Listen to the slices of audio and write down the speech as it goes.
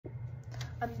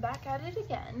I'm back at it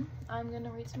again. I'm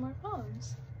gonna read some more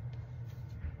poems.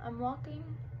 I'm walking,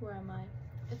 where am I?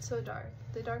 It's so dark.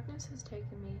 The darkness has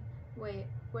taken me. Wait,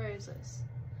 where is this?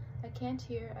 I can't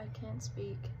hear, I can't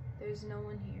speak. There's no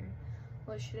one here.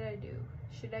 What should I do?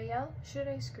 Should I yell? Should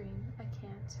I scream? I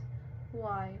can't.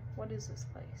 Why? What is this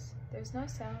place? There's no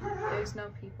sound, there's no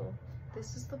people.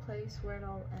 This is the place where it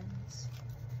all ends.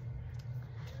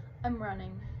 I'm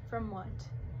running. From what?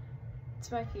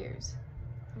 It's my fears.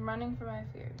 I'm running from my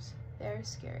fears. They are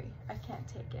scary. I can't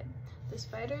take it. The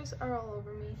spiders are all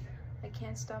over me. I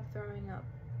can't stop throwing up.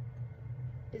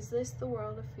 Is this the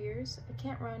world of fears? I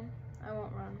can't run. I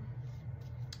won't run.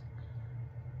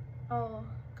 I'll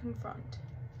confront.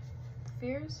 The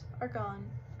fears are gone.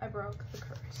 I broke the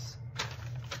curse.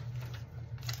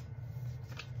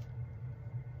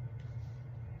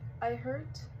 I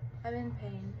hurt. I'm in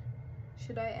pain.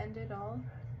 Should I end it all?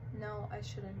 No, I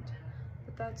shouldn't.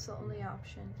 But that's the only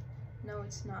option. No,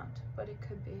 it's not, but it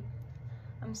could be.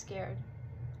 I'm scared.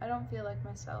 I don't feel like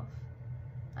myself.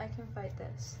 I can fight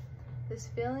this. This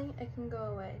feeling, it can go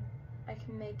away. I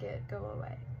can make it go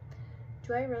away.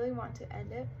 Do I really want to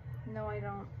end it? No, I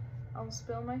don't. I'll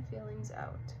spill my feelings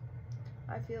out.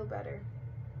 I feel better.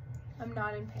 I'm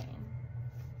not in pain.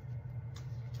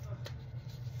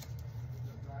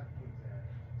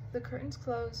 The curtains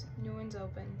close, new ones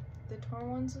open. The torn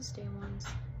ones, the stained ones,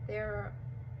 they are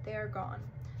gone.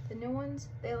 The new ones,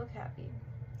 they look happy.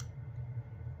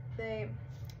 They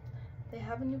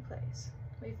have a new place.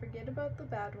 We forget about the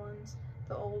bad ones,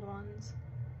 the old ones.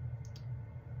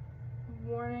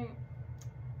 Warning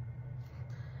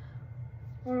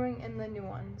in the new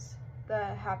ones, the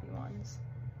happy ones.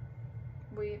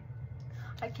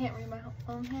 I can't read my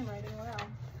own handwriting, wow.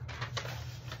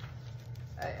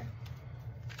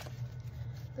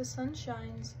 The sun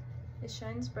shines, it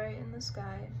shines bright in the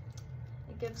sky.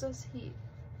 It gives us heat,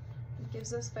 it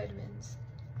gives us vitamins.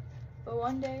 But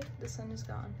one day, the sun is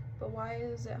gone. But why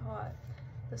is it hot?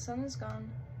 The sun is gone,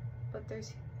 but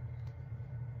there's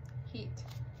heat.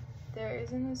 There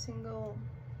isn't a single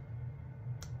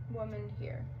woman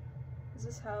here. Is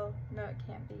this hell? No, it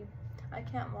can't be. I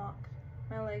can't walk.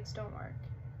 My legs don't work.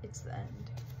 It's the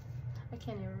end. I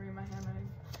can't even read my handwriting.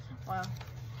 Wow.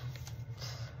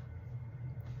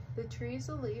 The trees,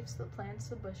 the leaves, the plants,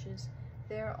 the bushes,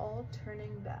 they are all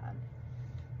turning bad.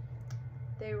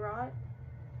 They rot,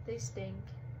 they stink.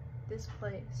 This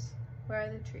place, where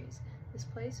are the trees? This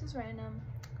place is random.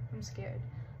 I'm scared.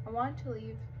 I want to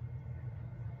leave.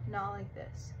 Not like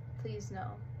this. Please no.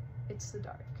 It's the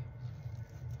dark.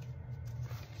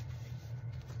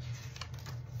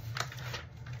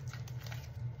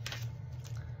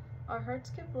 Our hearts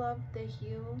give love, they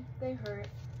heal, they hurt.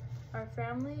 Our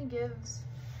family gives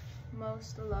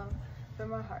most love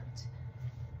from our hearts.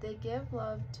 They give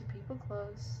love to people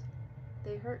close.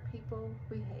 They hurt people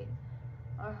we hate.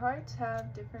 Our hearts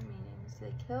have different meanings.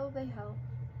 They kill, they help.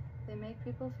 They make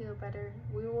people feel better.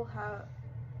 We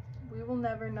will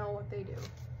never know what they do.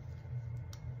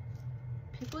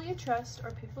 People you trust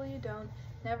or people you don't,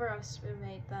 never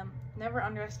underestimate them. Never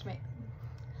underestimate them.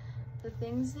 The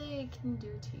things they can do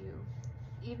to you,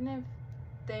 even if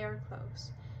they are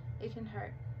close, it can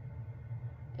hurt.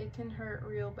 It can hurt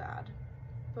real bad,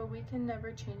 but we can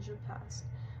never change the past.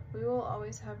 We will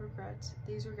always have regrets.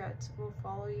 These regrets will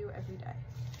follow you every day.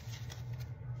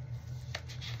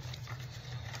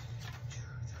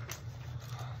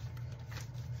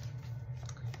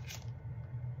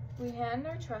 We hand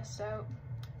our trust out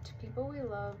to people we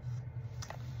love,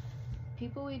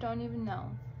 people we don't even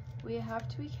know. We have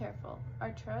to be careful.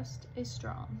 Our trust is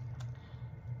strong.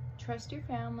 Trust your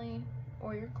family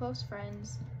or your close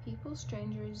friends, people,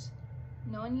 strangers,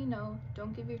 no one you know.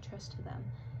 Don't give your trust to them.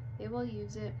 They will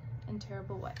use it in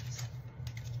terrible ways.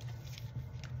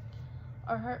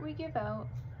 Our heart we give out.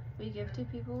 We give to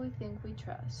people we think we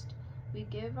trust. We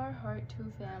give our heart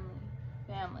to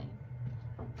family.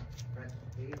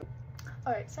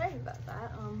 Alright, sorry about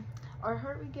that. Our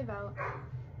heart we give out.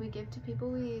 We give to people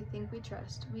we think we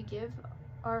trust. We give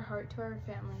our heart to our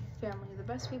family, the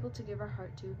best people to give our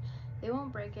heart to. They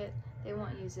won't break it, they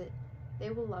won't use it,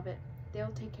 they will love it,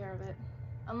 they'll take care of it.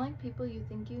 Unlike people you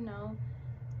think you know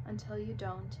until you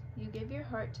don't, you give your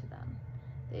heart to them.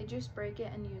 They just break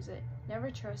it and use it. Never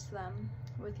trust them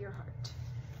with your heart.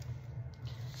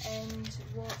 And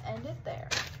we'll end it there.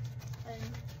 And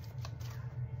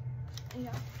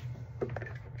yeah.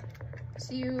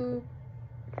 See you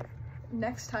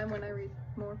next time when I read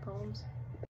more poems.